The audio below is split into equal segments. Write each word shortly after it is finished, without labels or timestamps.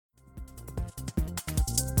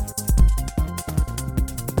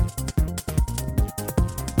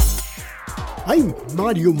I'm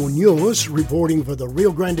Mario Munoz reporting for the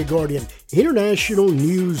Rio Grande Guardian International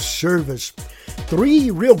News Service. 3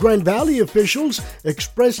 Rio Grande Valley officials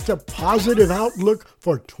expressed a positive outlook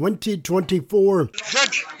for 2024.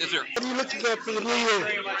 Judge, Yes, sir. what are you looking at for the new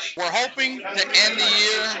year? We're hoping to end the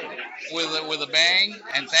year with a bang,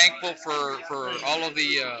 and thankful for all of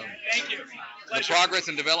the progress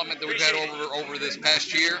and development that we've had over this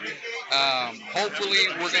past year. Hopefully,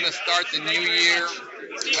 we're going to start the new year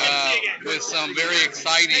with some very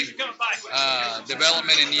exciting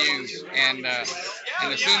development and news, and as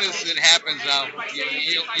soon as it happens,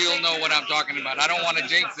 you'll know what I'm talking about. I don't want to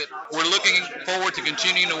jinx it. We're looking forward to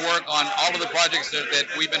continuing to work on all of the projects that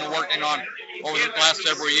we've been working on over the last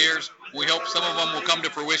several years. We hope some of them will come to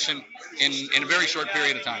fruition in a very short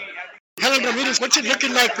period of time. Helen Ramirez, what's it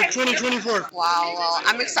looking like for 2024? Wow, well,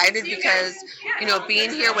 I'm excited because,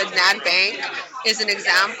 being here with NAD Bank is an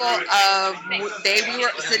example of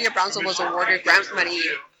City of Brownsville was awarded grant money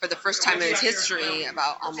for the first time in its history,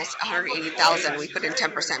 about almost $180,000. We put in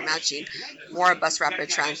 10% matching for a bus rapid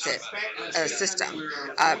transit system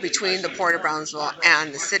between the Port of Brownsville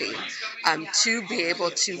and the city to be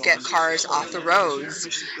able to get cars off the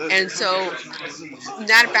roads. And so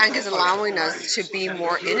NAD Bank is allowing us to be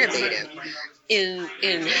more innovative in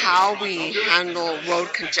how we handle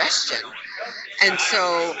road congestion. And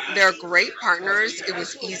so they're great partners. It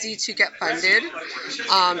was easy to get funded.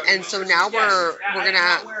 And so now we're going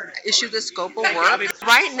to issue the scope of work.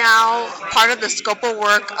 Right now, part of the scope of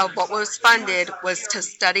work of what was funded was to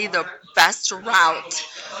study the best route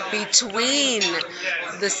between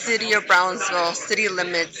the city of Brownsville, city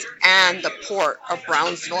limits, and the port of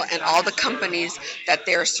Brownsville and all the companies that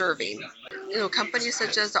they're serving. Companies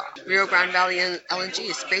such as Rio Grande Valley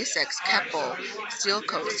LNG, SpaceX, Keppel, Steel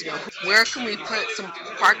Coast. Where can we put some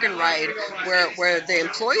park and ride where the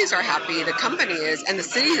employees are happy, the company is, and the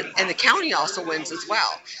city and the county also wins as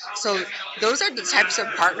well. So those are the types of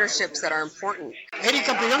partnerships that are important. Eddie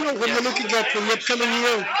Campillano, what are you looking at for the upcoming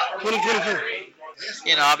year, 2024?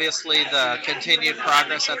 Obviously the continued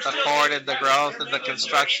progress at the port and the growth and the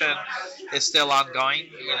construction is still ongoing,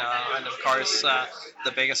 and of course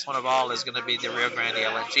the biggest one of all is going to be the Rio Grande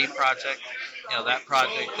LNG project. That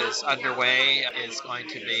project is underway, is going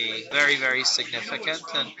to be very, very significant,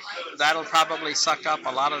 and that'll probably suck up a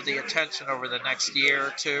lot of the attention over the next year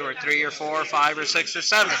or 2 or 3 or 4 or 5 or 6 or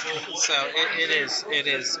 7. So it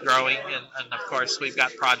is growing, and of course we've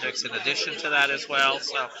got projects in addition to that as well.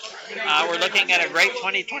 So we're looking at a great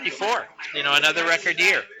 2024, another record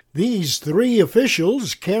year. These 3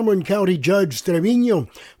 officials, Cameron County Judge Trevino,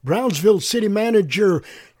 Brownsville City Manager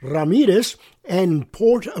Ramirez, and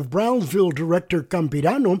Port of Brownsville Director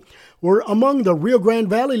Campirano, were among the Rio Grande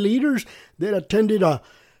Valley leaders that attended a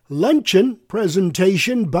luncheon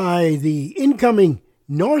presentation by the incoming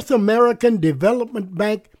North American Development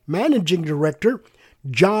Bank Managing Director,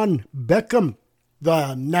 John Beckham.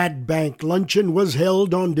 The NAD Bank luncheon was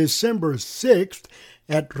held on December 6th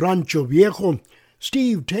at Rancho Viejo.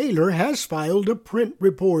 Steve Taylor has filed a print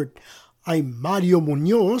report. I'm Mario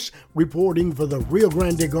Munoz reporting for the Rio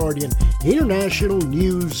Grande Guardian International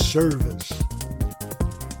News Service.